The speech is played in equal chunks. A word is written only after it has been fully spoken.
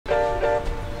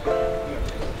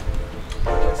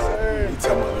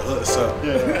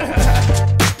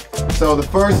So the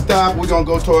first stop, we're gonna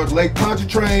go towards Lake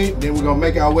Pontchartrain, then we're gonna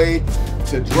make our way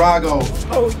to Drago's.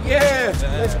 Oh yeah,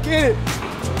 let's get it.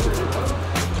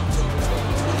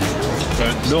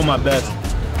 Doing my best.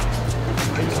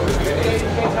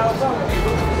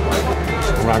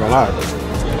 I'm not gonna lie.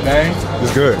 Okay?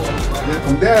 It's good. Then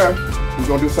from there, we're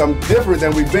gonna do something different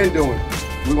than we've been doing.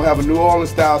 We're gonna have a New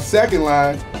Orleans style second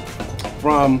line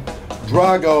from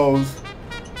Drago's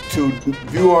to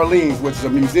View Orleans, which is a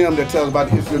museum that tells about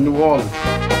the history of New Orleans.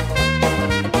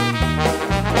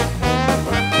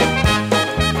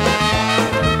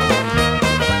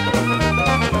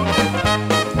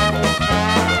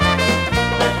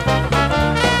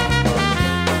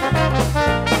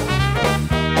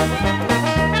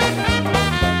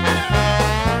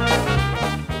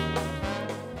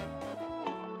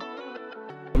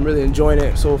 I'm really enjoying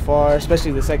it so far,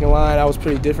 especially the second line. That was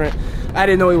pretty different. I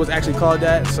didn't know it was actually called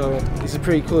that, so it's a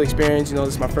pretty cool experience. You know,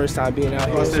 this is my first time being out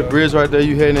here. That's the bridge right there.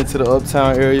 You heading into the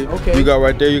uptown area. Okay. You got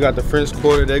right there. You got the French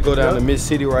Quarter. They go down to Mid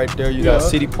City right there. You got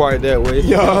City Park that way.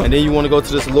 And then you want to go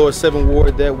to this lower 7th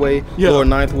Ward that way. Lower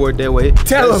 9th Ward that way.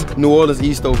 Tell them. New Orleans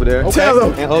East over there. Okay. Tell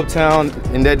them. And uptown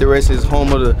in that direction is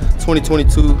home of the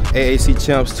 2022 AAC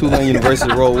champs, Tulane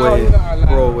University Roadway.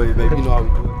 Roadway, baby. You know how we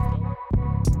do it.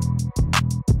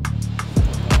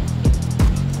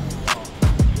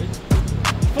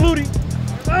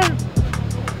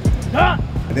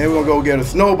 And then we're gonna go get a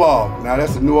snowball. Now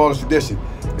that's a New Orleans tradition.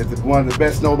 It's one of the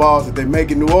best snowballs that they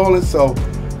make in New Orleans, so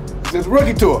it's this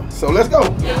rookie tour. So let's go.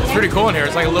 It's pretty cool in here.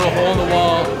 It's like a little hole in the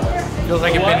wall. Feels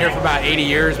like it's been here for about 80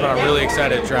 years, but I'm really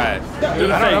excited to try it. I don't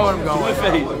know what I'm going with.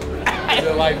 Is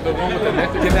it like the one with the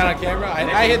neck to get that on camera?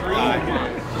 I hit the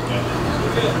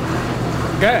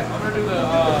Okay.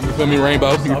 You feel me,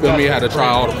 Rainbow? You feel me? I had to try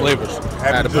all the flavors. I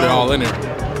had to put it all in there.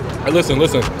 Hey, listen.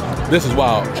 This is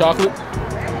wild.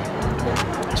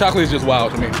 Chocolate is just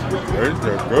wild to me. They're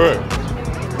good.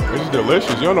 This is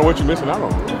delicious. You don't know what you're missing out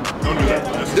on. Don't do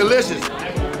that. It's delicious.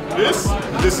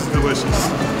 This is delicious.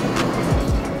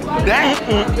 That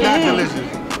not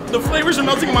delicious. The flavors are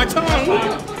melting in my tongue.